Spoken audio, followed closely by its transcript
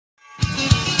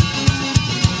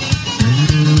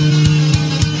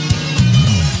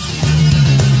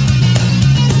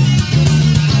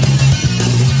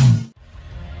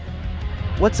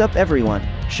What's up everyone,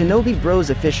 Shinobi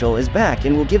Bros Official is back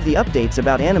and will give the updates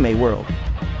about anime world.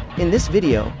 In this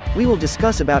video, we will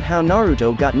discuss about how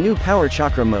Naruto got new power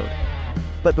chakra mode.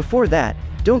 But before that,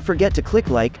 don't forget to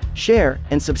click like, share,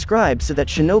 and subscribe so that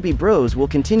Shinobi Bros will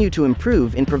continue to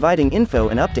improve in providing info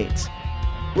and updates.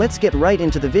 Let's get right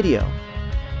into the video.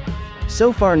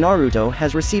 So far Naruto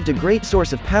has received a great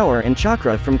source of power and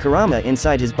chakra from Kurama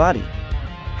inside his body.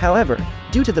 However,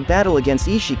 due to the battle against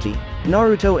Ishiki,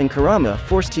 Naruto and Kurama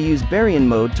forced to use Baryon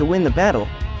mode to win the battle,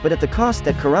 but at the cost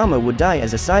that Kurama would die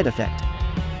as a side effect.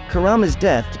 Kurama's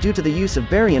death due to the use of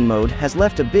Baryon mode has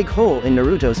left a big hole in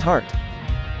Naruto's heart.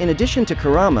 In addition to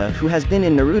Kurama, who has been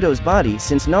in Naruto's body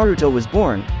since Naruto was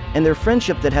born, and their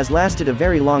friendship that has lasted a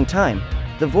very long time,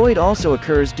 the void also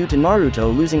occurs due to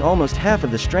Naruto losing almost half of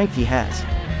the strength he has.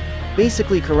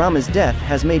 Basically, Kurama's death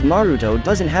has made Naruto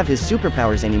doesn't have his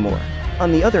superpowers anymore.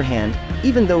 On the other hand,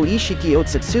 even though Ishiki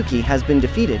Otsutsuki has been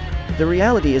defeated, the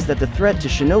reality is that the threat to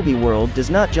Shinobi World does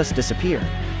not just disappear.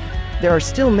 There are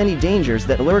still many dangers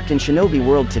that lurk in Shinobi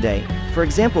World today, for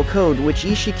example Code, which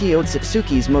Ishiki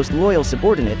Otsutsuki's most loyal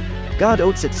subordinate, God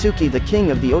Otsutsuki, the king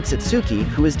of the Otsutsuki,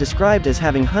 who is described as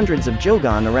having hundreds of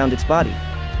Jogan around its body.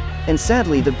 And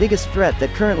sadly, the biggest threat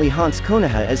that currently haunts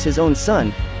Konoha is his own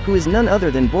son, who is none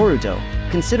other than Boruto,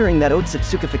 considering that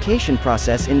Otsutsukification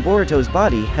process in Boruto's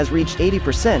body has reached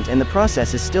 80% and the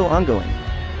process is still ongoing.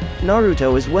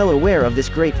 Naruto is well aware of this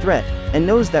great threat, and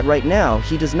knows that right now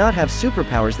he does not have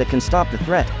superpowers that can stop the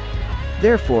threat.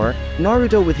 Therefore,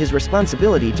 Naruto, with his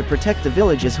responsibility to protect the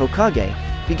village as Hokage,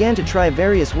 began to try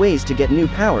various ways to get new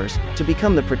powers, to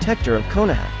become the protector of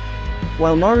Konoha.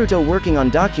 While Naruto working on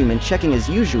document checking as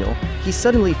usual, he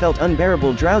suddenly felt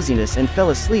unbearable drowsiness and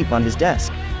fell asleep on his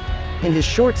desk. In his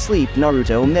short sleep,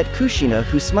 Naruto met Kushina,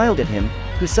 who smiled at him,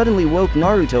 who suddenly woke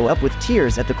Naruto up with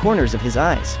tears at the corners of his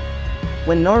eyes.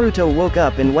 When Naruto woke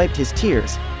up and wiped his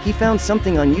tears, he found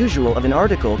something unusual of an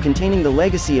article containing the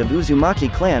legacy of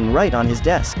Uzumaki clan right on his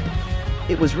desk.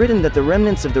 It was written that the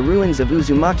remnants of the ruins of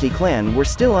Uzumaki clan were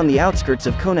still on the outskirts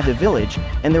of Konoha village,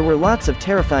 and there were lots of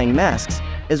terrifying masks,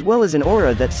 as well as an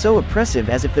aura that's so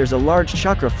oppressive as if there's a large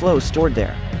chakra flow stored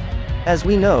there. As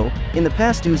we know, in the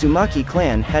past Uzumaki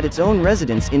clan had its own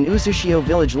residence in Uzushio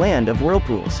village, land of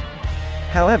whirlpools.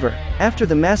 However, after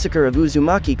the massacre of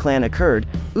Uzumaki clan occurred,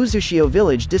 Uzushio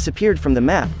village disappeared from the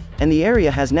map, and the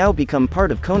area has now become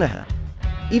part of Konoha.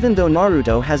 Even though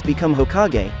Naruto has become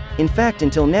Hokage, in fact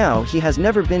until now he has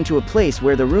never been to a place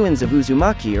where the ruins of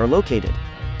Uzumaki are located.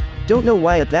 Don't know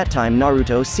why at that time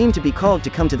Naruto seemed to be called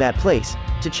to come to that place,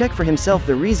 to check for himself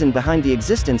the reason behind the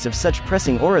existence of such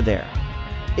pressing aura there.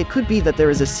 It could be that there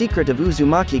is a secret of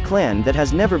Uzumaki clan that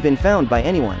has never been found by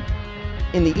anyone.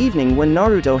 In the evening, when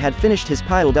Naruto had finished his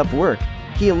piled up work,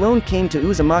 he alone came to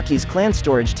Uzumaki's clan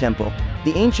storage temple,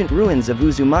 the ancient ruins of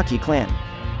Uzumaki clan.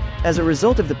 As a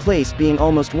result of the place being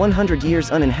almost 100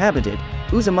 years uninhabited,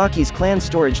 Uzumaki's clan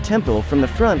storage temple from the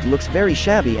front looks very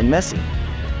shabby and messy.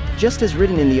 Just as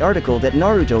written in the article that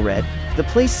Naruto read, the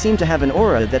place seemed to have an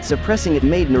aura that suppressing it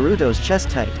made Naruto's chest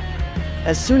tight.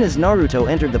 As soon as Naruto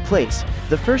entered the place,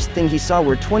 the first thing he saw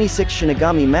were 26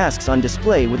 Shinigami masks on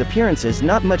display with appearances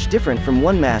not much different from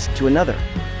one mask to another.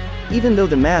 Even though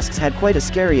the masks had quite a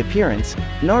scary appearance,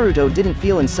 Naruto didn't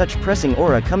feel in such pressing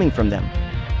aura coming from them.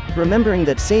 Remembering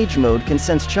that Sage mode can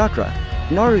sense chakra,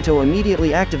 Naruto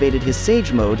immediately activated his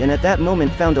Sage mode and at that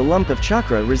moment found a lump of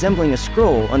chakra resembling a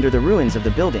scroll under the ruins of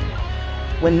the building.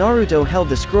 When Naruto held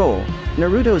the scroll,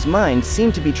 Naruto's mind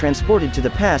seemed to be transported to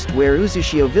the past where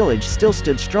Uzushio village still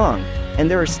stood strong, and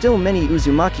there are still many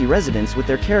Uzumaki residents with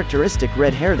their characteristic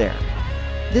red hair there.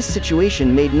 This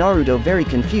situation made Naruto very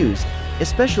confused,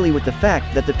 especially with the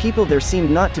fact that the people there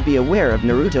seemed not to be aware of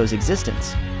Naruto's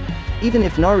existence. Even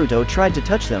if Naruto tried to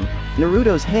touch them,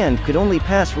 Naruto's hand could only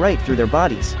pass right through their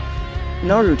bodies.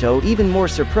 Naruto even more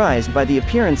surprised by the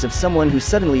appearance of someone who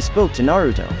suddenly spoke to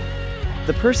Naruto.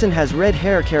 The person has red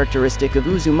hair characteristic of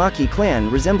Uzumaki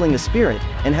clan resembling a spirit,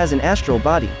 and has an astral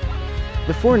body.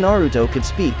 Before Naruto could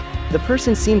speak, the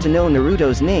person seemed to know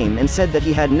Naruto's name and said that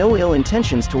he had no ill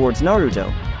intentions towards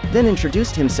Naruto, then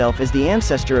introduced himself as the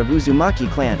ancestor of Uzumaki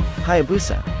clan,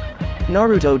 Hayabusa.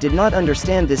 Naruto did not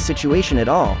understand this situation at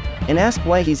all, and asked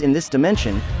why he's in this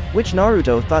dimension, which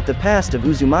Naruto thought the past of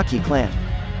Uzumaki clan.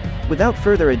 Without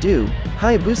further ado,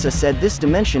 Hayabusa said this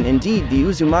dimension indeed the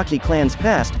Uzumaki clan's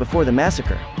past before the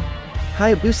massacre.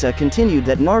 Hayabusa continued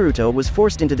that Naruto was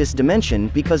forced into this dimension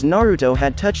because Naruto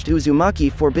had touched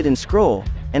Uzumaki forbidden scroll,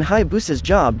 and Hayabusa's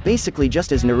job basically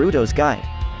just as Naruto's guide.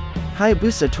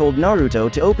 Hayabusa told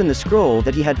Naruto to open the scroll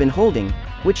that he had been holding,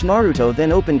 which Naruto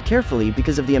then opened carefully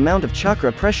because of the amount of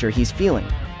chakra pressure he's feeling.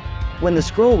 When the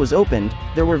scroll was opened,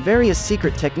 there were various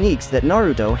secret techniques that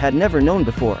Naruto had never known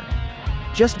before.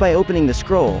 Just by opening the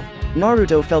scroll,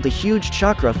 Naruto felt a huge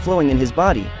chakra flowing in his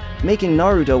body, making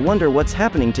Naruto wonder what's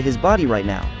happening to his body right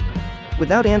now.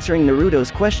 Without answering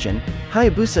Naruto's question,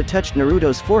 Hayabusa touched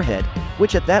Naruto's forehead,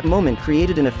 which at that moment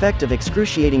created an effect of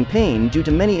excruciating pain due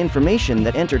to many information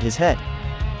that entered his head.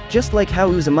 Just like how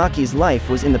Uzumaki's life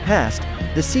was in the past,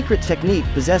 the secret technique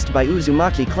possessed by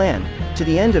Uzumaki clan, to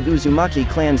the end of Uzumaki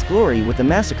clan's glory with the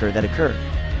massacre that occurred.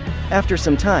 After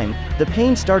some time, the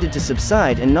pain started to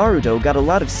subside and Naruto got a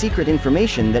lot of secret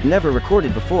information that never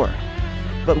recorded before.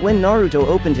 But when Naruto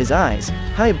opened his eyes,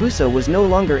 Hayabusa was no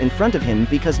longer in front of him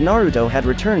because Naruto had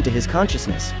returned to his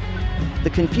consciousness. The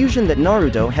confusion that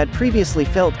Naruto had previously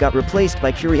felt got replaced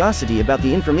by curiosity about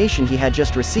the information he had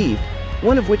just received,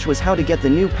 one of which was how to get the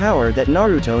new power that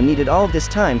Naruto needed all this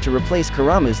time to replace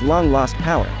Kurama's long-lost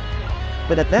power.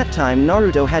 But at that time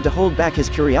Naruto had to hold back his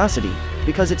curiosity,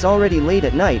 because it's already late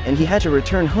at night and he had to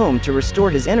return home to restore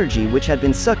his energy which had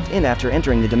been sucked in after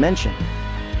entering the dimension.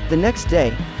 The next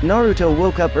day, Naruto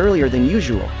woke up earlier than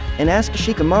usual, and asked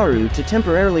Shikamaru to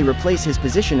temporarily replace his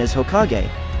position as Hokage,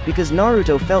 because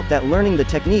Naruto felt that learning the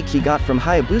technique he got from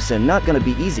Hayabusa not gonna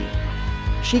be easy.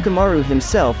 Shikamaru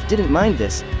himself didn't mind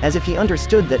this, as if he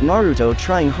understood that Naruto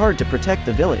trying hard to protect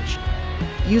the village.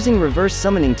 Using reverse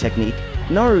summoning technique,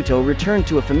 Naruto returned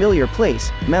to a familiar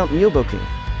place, Mount Myoboku.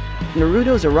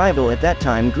 Naruto's arrival at that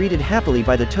time greeted happily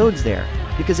by the toads there,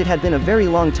 because it had been a very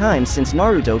long time since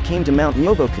Naruto came to Mount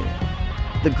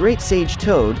Myoboku. The great sage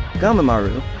toad,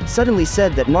 Gamamaru, suddenly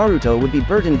said that Naruto would be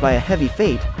burdened by a heavy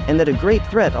fate, and that a great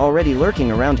threat already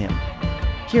lurking around him.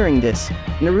 Hearing this,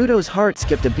 Naruto's heart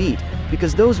skipped a beat,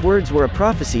 because those words were a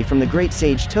prophecy from the great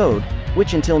sage toad,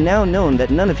 which until now known that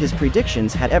none of his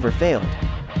predictions had ever failed.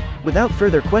 Without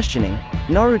further questioning,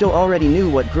 Naruto already knew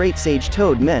what great sage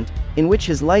toad meant, in which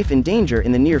his life in danger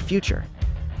in the near future.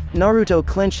 Naruto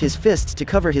clenched his fists to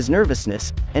cover his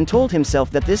nervousness, and told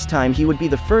himself that this time he would be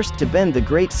the first to bend the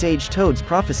great sage toad's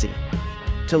prophecy.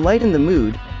 To lighten the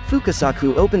mood,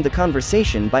 Fukasaku opened the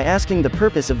conversation by asking the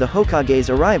purpose of the Hokage's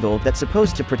arrival that's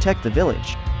supposed to protect the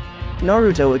village.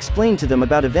 Naruto explained to them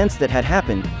about events that had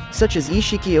happened, such as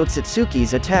Ishiki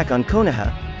Otsutsuki's attack on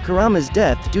Konoha, Kurama's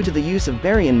death due to the use of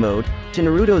Baryon mode, to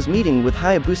Naruto's meeting with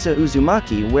Hayabusa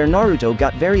Uzumaki where Naruto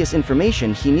got various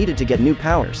information he needed to get new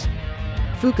powers.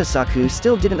 Fukasaku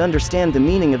still didn't understand the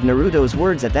meaning of Naruto's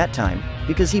words at that time,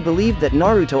 because he believed that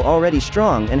Naruto already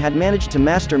strong and had managed to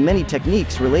master many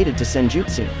techniques related to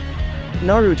senjutsu.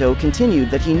 Naruto continued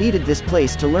that he needed this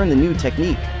place to learn the new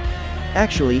technique.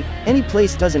 Actually, any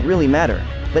place doesn't really matter,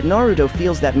 but Naruto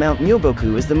feels that Mount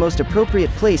Myoboku is the most appropriate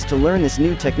place to learn this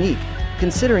new technique,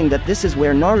 considering that this is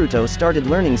where Naruto started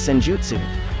learning senjutsu.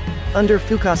 Under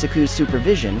Fukasaku's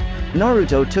supervision,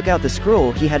 Naruto took out the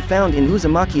scroll he had found in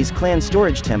Uzumaki's clan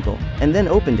storage temple, and then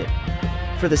opened it.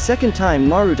 For the second time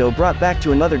Naruto brought back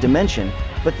to another dimension,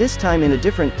 but this time in a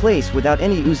different place without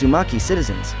any Uzumaki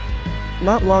citizens.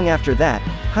 Not long after that,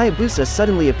 Hayabusa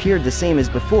suddenly appeared the same as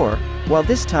before, while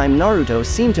this time Naruto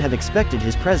seemed to have expected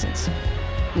his presence.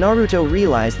 Naruto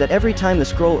realized that every time the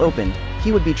scroll opened,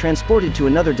 he would be transported to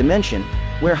another dimension,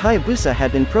 where Hayabusa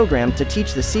had been programmed to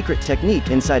teach the secret technique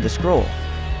inside the scroll.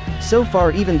 So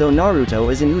far, even though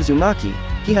Naruto is in Uzumaki,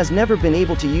 he has never been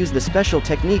able to use the special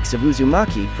techniques of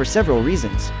Uzumaki for several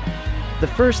reasons. The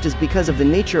first is because of the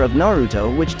nature of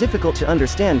Naruto, which is difficult to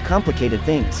understand complicated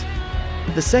things.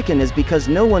 The second is because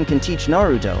no one can teach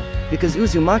Naruto, because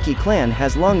Uzumaki clan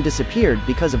has long disappeared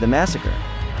because of the massacre.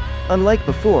 Unlike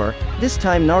before, this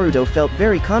time Naruto felt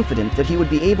very confident that he would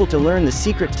be able to learn the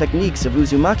secret techniques of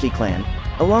Uzumaki clan,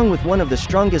 along with one of the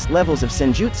strongest levels of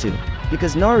senjutsu,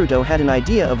 because Naruto had an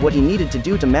idea of what he needed to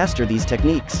do to master these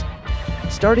techniques.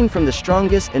 Starting from the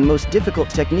strongest and most difficult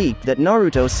technique that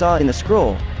Naruto saw in the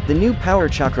scroll, the new power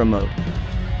chakra mode.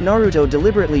 Naruto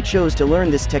deliberately chose to learn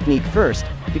this technique first,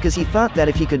 because he thought that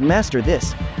if he could master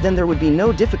this, then there would be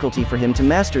no difficulty for him to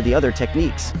master the other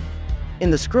techniques. In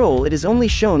the scroll it is only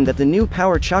shown that the new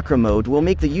power chakra mode will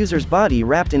make the user's body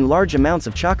wrapped in large amounts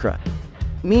of chakra.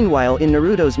 Meanwhile, in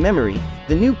Naruto's memory,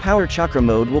 the new power chakra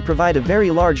mode will provide a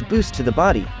very large boost to the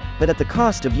body, but at the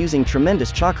cost of using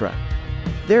tremendous chakra.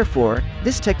 Therefore,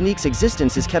 this technique's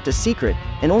existence is kept a secret,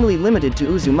 and only limited to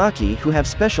Uzumaki who have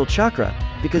special chakra,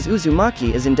 because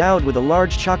Uzumaki is endowed with a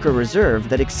large chakra reserve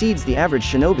that exceeds the average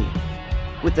shinobi.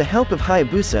 With the help of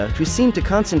Hayabusa, who seemed to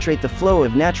concentrate the flow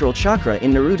of natural chakra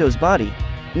in Naruto's body,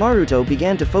 Naruto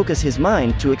began to focus his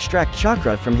mind to extract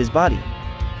chakra from his body.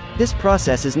 This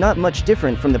process is not much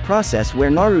different from the process where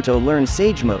Naruto learned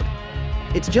Sage Mode.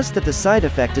 It's just that the side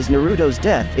effect is Naruto's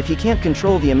death if he can't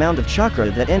control the amount of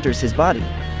chakra that enters his body.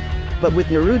 But with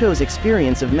Naruto's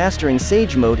experience of mastering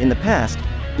Sage Mode in the past,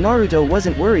 Naruto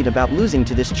wasn't worried about losing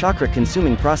to this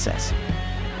chakra-consuming process.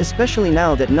 Especially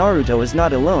now that Naruto is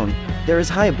not alone, there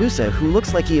is Hayabusa who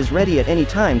looks like he is ready at any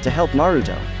time to help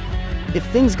Naruto. If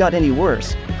things got any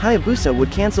worse, Hayabusa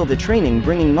would cancel the training,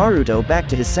 bringing Naruto back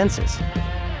to his senses.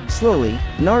 Slowly,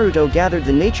 Naruto gathered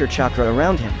the nature chakra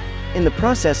around him. In the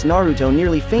process, Naruto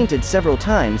nearly fainted several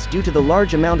times due to the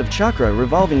large amount of chakra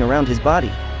revolving around his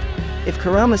body. If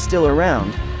Kurama's still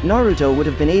around, Naruto would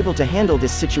have been able to handle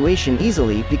this situation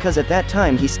easily because at that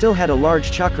time he still had a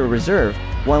large chakra reserve,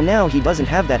 while now he doesn't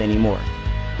have that anymore.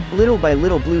 Little by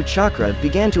little blue chakra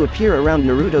began to appear around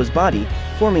Naruto's body,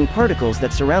 forming particles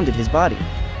that surrounded his body.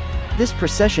 This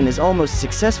procession is almost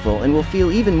successful and will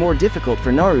feel even more difficult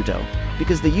for Naruto,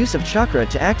 because the use of chakra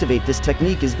to activate this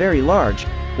technique is very large,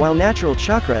 while natural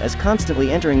chakra is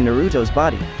constantly entering Naruto's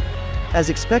body. As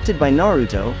expected by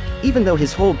Naruto, even though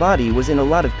his whole body was in a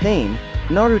lot of pain,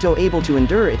 Naruto able to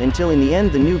endure it until in the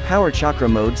end the new power chakra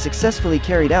mode successfully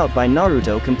carried out by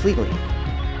Naruto completely.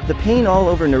 The pain all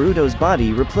over Naruto's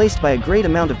body replaced by a great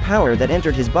amount of power that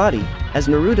entered his body, as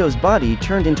Naruto's body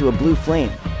turned into a blue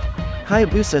flame.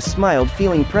 Hayabusa smiled,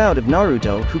 feeling proud of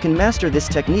Naruto who can master this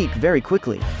technique very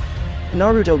quickly.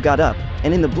 Naruto got up,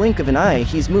 and in the blink of an eye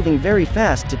he's moving very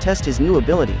fast to test his new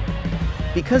ability.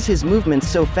 Because his movement's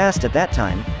so fast at that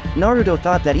time, Naruto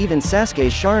thought that even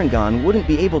Sasuke's Sharingan wouldn't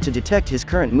be able to detect his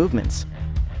current movements.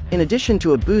 In addition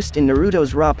to a boost in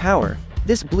Naruto's raw power,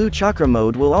 this blue chakra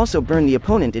mode will also burn the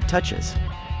opponent it touches.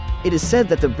 It is said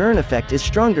that the burn effect is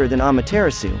stronger than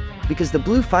Amaterasu, because the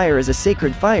blue fire is a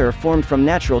sacred fire formed from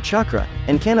natural chakra,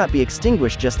 and cannot be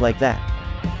extinguished just like that.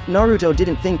 Naruto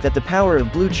didn't think that the power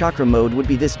of blue chakra mode would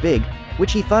be this big,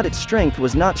 which he thought its strength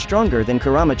was not stronger than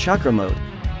Kurama chakra mode.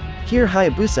 Here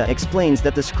Hayabusa explains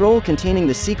that the scroll containing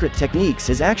the secret techniques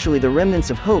is actually the remnants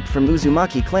of hope from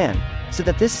Uzumaki clan, so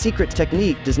that this secret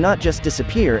technique does not just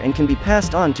disappear and can be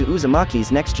passed on to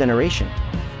Uzumaki's next generation.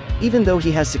 Even though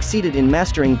he has succeeded in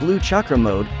mastering blue chakra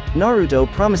mode, Naruto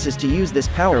promises to use this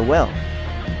power well.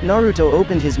 Naruto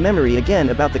opened his memory again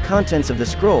about the contents of the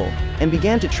scroll, and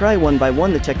began to try one by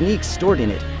one the techniques stored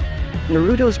in it.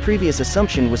 Naruto's previous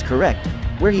assumption was correct,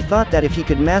 where he thought that if he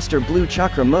could master blue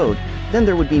chakra mode, then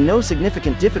there would be no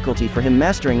significant difficulty for him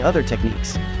mastering other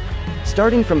techniques.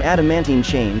 Starting from adamantine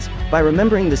chains, by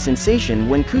remembering the sensation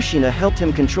when Kushina helped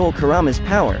him control Kurama's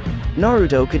power,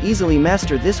 Naruto could easily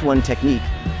master this one technique.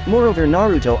 Moreover,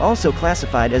 Naruto also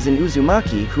classified as an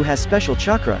Uzumaki who has special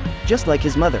chakra, just like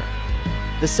his mother.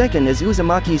 The second is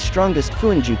Uzumaki's strongest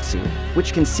Fuinjutsu,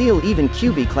 which can seal even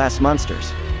Kyuubi class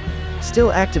monsters.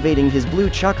 Still activating his blue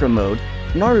chakra mode,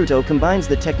 Naruto combines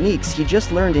the techniques he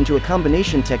just learned into a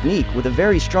combination technique with a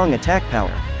very strong attack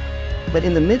power. But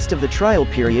in the midst of the trial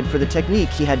period for the technique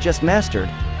he had just mastered,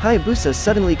 Hayabusa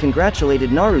suddenly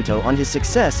congratulated Naruto on his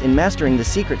success in mastering the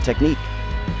secret technique.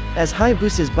 As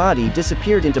Hayabusa's body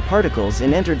disappeared into particles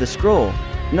and entered the scroll,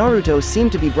 Naruto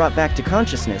seemed to be brought back to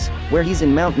consciousness, where he's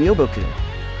in Mount Myoboku.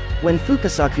 When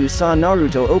Fukasaku saw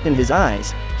Naruto open his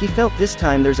eyes, he felt this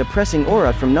time there's a pressing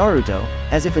aura from Naruto,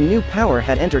 as if a new power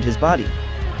had entered his body.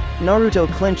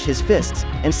 Naruto clenched his fists,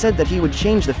 and said that he would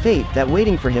change the fate that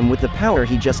waiting for him with the power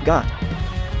he just got.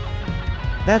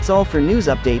 That's all for news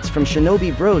updates from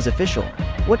Shinobi Bros Official.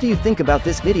 What do you think about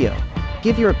this video?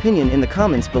 Give your opinion in the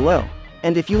comments below.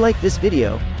 And if you like this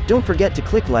video, don't forget to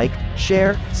click like,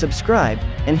 share, subscribe,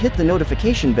 and hit the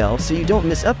notification bell so you don't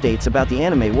miss updates about the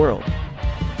anime world.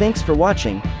 Thanks for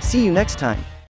watching, see you next time.